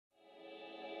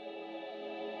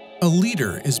A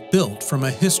leader is built from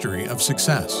a history of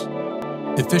success,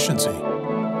 efficiency,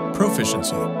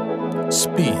 proficiency,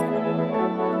 speed.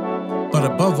 But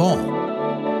above all,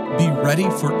 be ready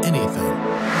for anything.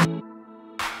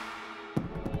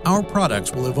 Our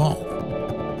products will evolve.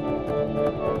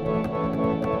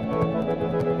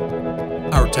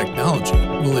 Our technology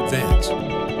will advance.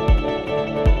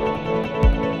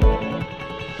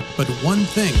 But one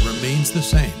thing remains the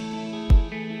same: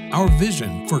 our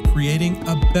vision for creating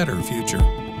a better future.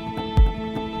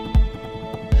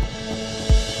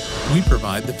 We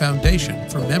provide the foundation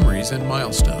for memories and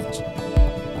milestones.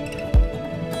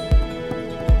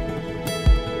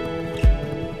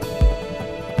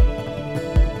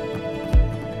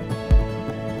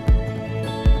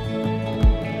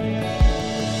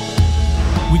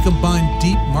 We combine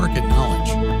deep market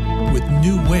knowledge with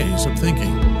new ways of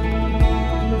thinking.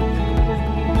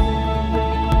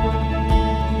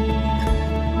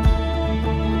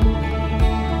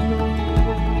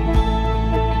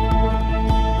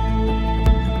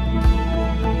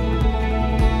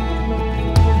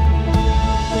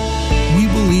 We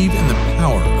believe in the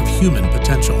power of human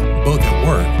potential, both at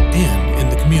work and in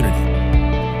the community.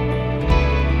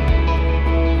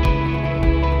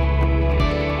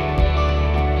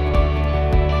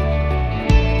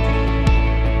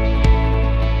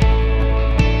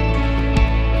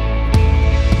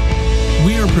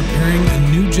 We are preparing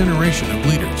a new generation of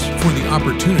leaders for the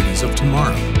opportunities of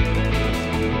tomorrow.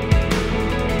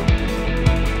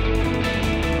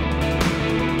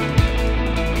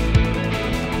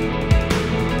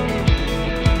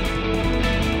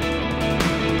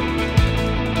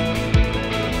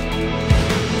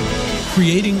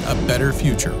 Creating a better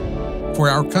future for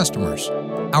our customers,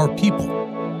 our people,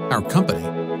 our company,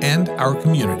 and our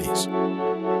communities.